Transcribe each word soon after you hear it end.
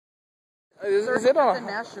Is it on the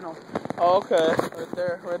National? Oh, okay.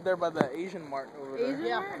 Right there by the Asian Mart over there. Asian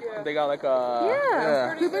Mart? Yeah. They got like a...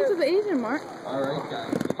 Yeah. We've been to the Asian Mart. Alright,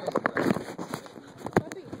 guys.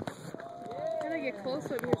 I gotta get close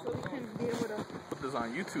over here so we can be able to... Put this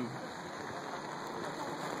on YouTube.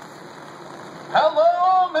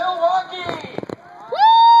 Hello, Milwaukee! Woo!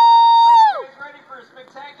 Are you guys ready for a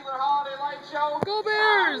spectacular holiday light show? Go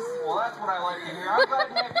Bears! Well, that's what I like to hear. I'm glad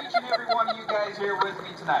to have each and every one of you guys here with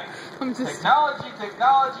me tonight. Technology.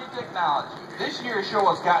 This year's show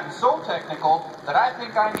has gotten so technical that I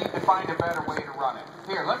think I need to find a better way to run it.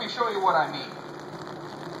 Here, let me show you what I mean.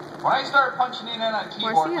 When I start punching in on a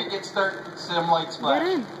keyboard, we get some lights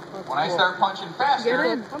flashing. When I start punching faster,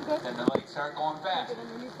 then the lights start going fast.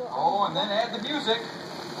 Oh, and then add the music.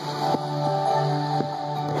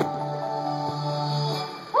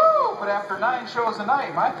 Woo! But after 9 shows a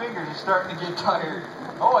night, my fingers are starting to get tired.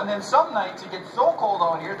 Oh, and then some nights it gets so cold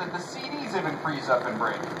out here that the CDs even freeze up and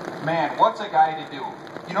break. Man, what's a guy to do?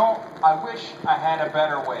 You know, I wish I had a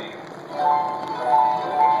better way.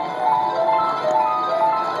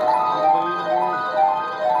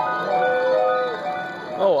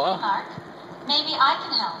 Oh, wow. Hey, Mark, maybe I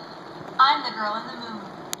can help. I'm the girl in the moon.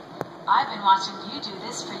 I've been watching you do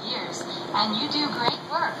this for years, and you do great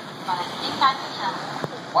work, but I think I can help.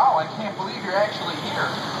 Wow, I can't believe you're actually here.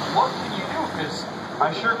 What can you do? Because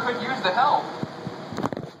I sure could use the help.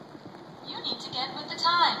 You need to get with the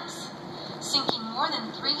times. Syncing more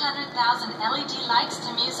than 300,000 LED lights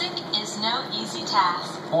to music is no easy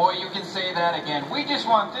task. Boy, you can say that again. We just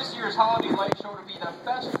want this year's holiday light show to be the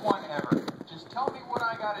best one ever. Just tell me what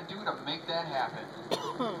I gotta do to make that happen.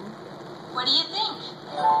 What do you think?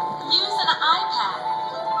 Use an iPad.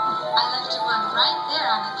 I left you one right there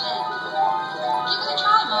on the peg. Give it a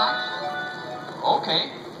try, Mark. Okay.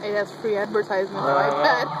 It has free advertisement on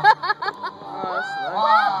iPad.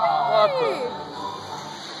 Wow.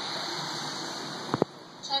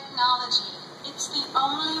 Technology. It's the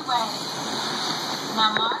only way.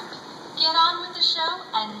 Now, Mark, get on with the show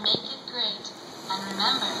and make it great. And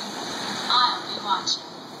remember, I'll be watching.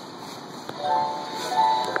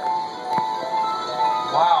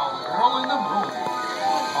 Wow, girl in the moon.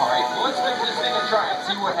 Alright, well, let's give this thing a try and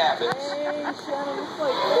see what happens.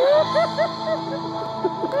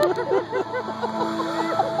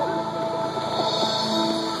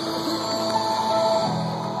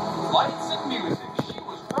 Lights and music. She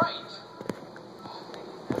was right.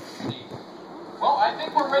 Well, I think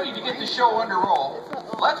we're ready to get the show under roll.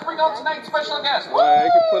 Let's bring out tonight's special guest. I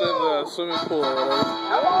could put it in the swimming pool or whatever.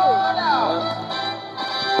 Come on out.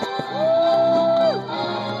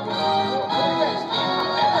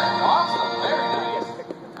 Awesome.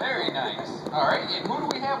 Very nice. All right, and who do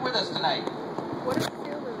we have with us tonight? What is it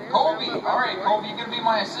over there? Kobe. All right, Kobe, you gonna be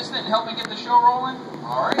my assistant and help me get the show rolling?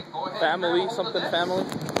 All right, go ahead. Family, something family.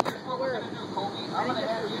 Here's what we're gonna do, Kobe. I'm gonna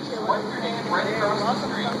have you swipe your hand right across the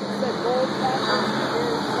screen.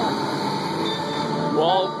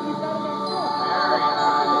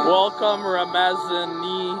 Welcome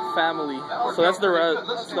Ramazani family. So that's the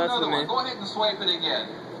name. Go ahead and swipe it again.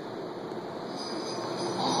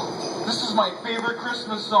 This is my favorite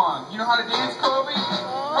Christmas song. You know how to dance, Kobe?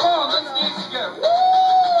 Come on, let's dance together.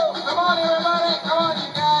 Woo! Come on, everybody. Come on,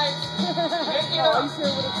 you guys. Pick it up.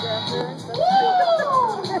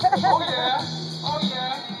 Oh, yeah. Oh,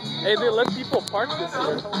 yeah. Hey, they let people park this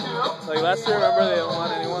year. Like last year, remember they don't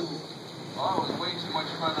want anyone. Oh, it was way too much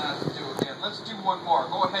fun not to do again. Let's do one more.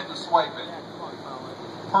 Go ahead and swipe it.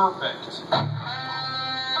 Perfect.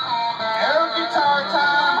 Air guitar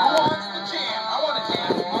time. Who wants to jam? I want to jam.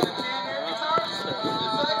 You want to jam air guitar? Just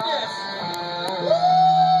like this. Woo!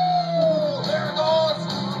 There it goes.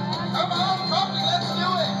 Come on, Kobe, let's do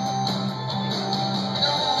it.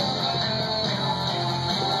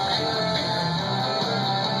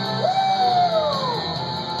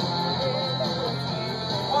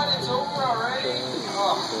 What? It's over already?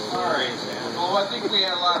 Oh, all right. Well, I think we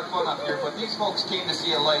had a lot of fun up here, but these folks came to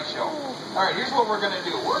see a light show. All right, here's what we're going to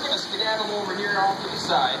do. We're going to skedaddle over here off to the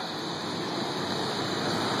side.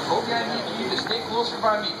 Kobe, I need you to stay closer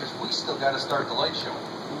by me because we still got to start the light show.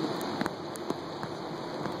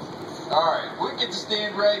 All right, we get to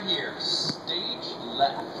stand right here. Stage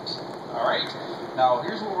left. All right, now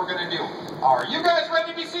here's what we're going to do. Are you guys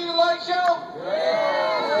ready to see the light show?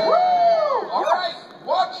 Yeah! Woo! All right,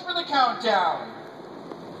 watch for the countdown.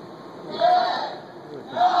 10,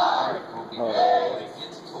 9, 8,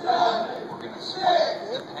 7, we're going to swipe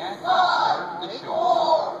the pad and start the show.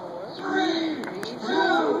 4, 3,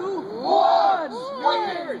 2, 1.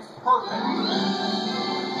 Swipe it. Perfect.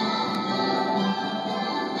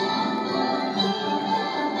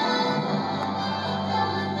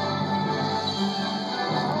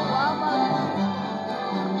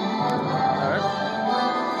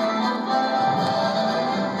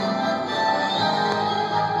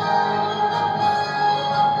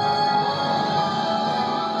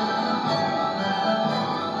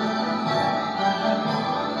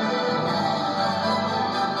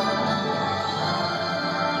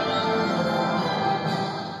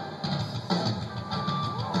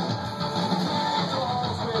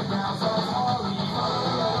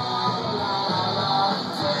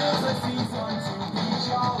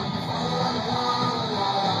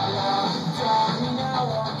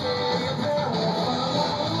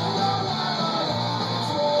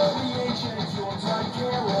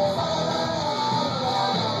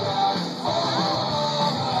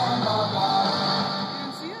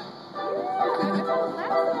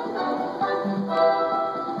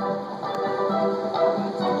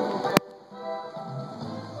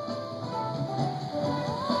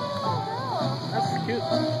 cute.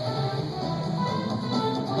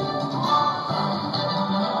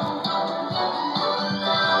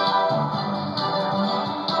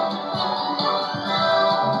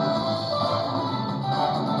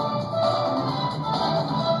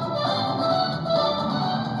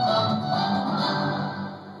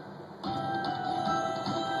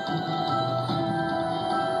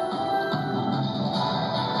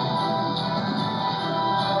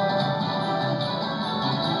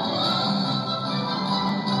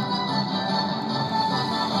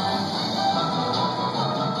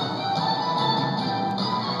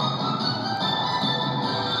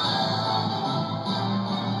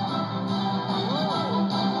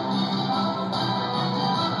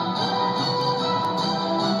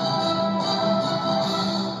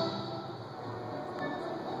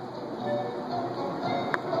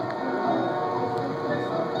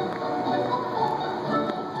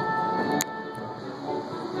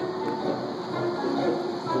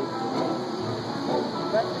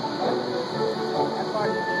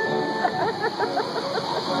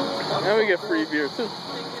 And we get free beer too.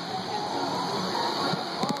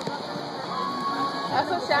 That's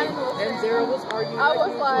what Shannon was saying. And Zara was arguing. I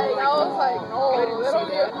was like, no, I didn't they don't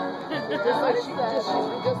see do that. it.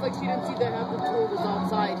 Just like she didn't see that half the tour was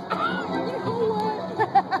outside. You know what?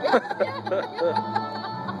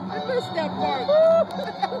 I missed that part.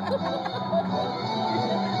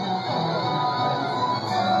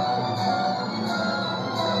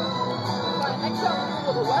 Next time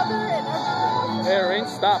with the weather and everything. Hey, rain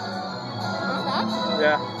stopped. Stop?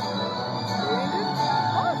 Yeah.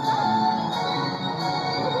 Oh,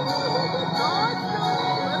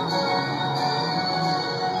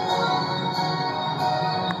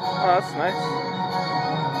 Oh, that's nice.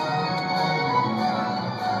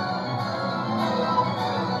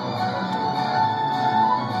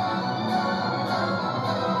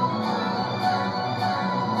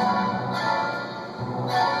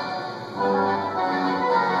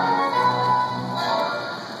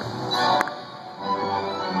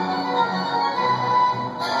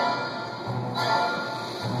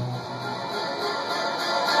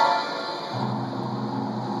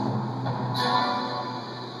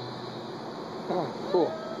 Oh,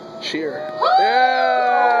 cool. Cheer.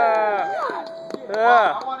 Yeah!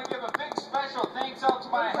 Yeah! I want to give a big special thanks out to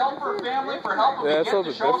my helper family for helping me Yeah, get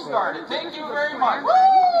the show started. Thank you very much. Woo!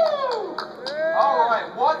 All right,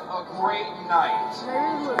 what a great night.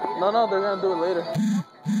 No, they're gonna do it later.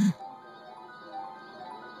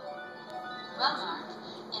 Well, Mark,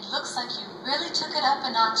 it looks like you really took it up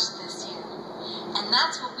a notch this year. And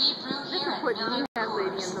that's what we brew here at Miller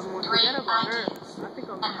Coors. Great ideas.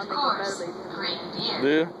 And of course, great beer. Do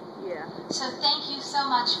you? Yeah. So thank you so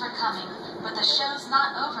much for coming, but the show's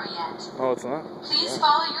not over yet. Oh, it's not? Please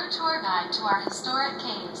follow your tour guide to our historic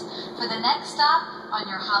caves for the next stop on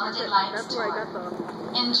your Holiday Lights That's where I tour. got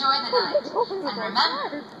the... Enjoy the night, and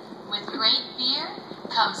remember, with great beer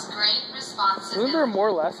comes great responsibility. Wasn't there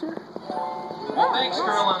more last year? Well, thanks,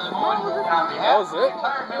 Girl on the Moon. And on behalf of the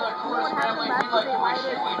entire Miller Coors family, we'd like to wish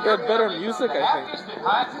you and They your had better family music, the I think. happiest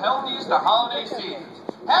and healthiest of holiday seasons.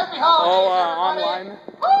 Happy holidays, everybody! Online.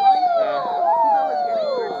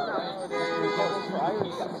 Yeah.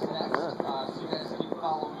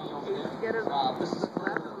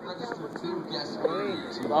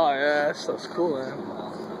 Oh yeah, that stuff's cool, man.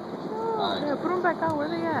 Yeah, put them back out. Where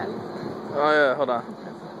they at? Oh yeah, hold on.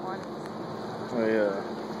 Oh yeah.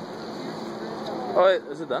 Oh wait,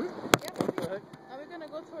 is it done? Yeah. Are we gonna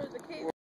go towards the cave?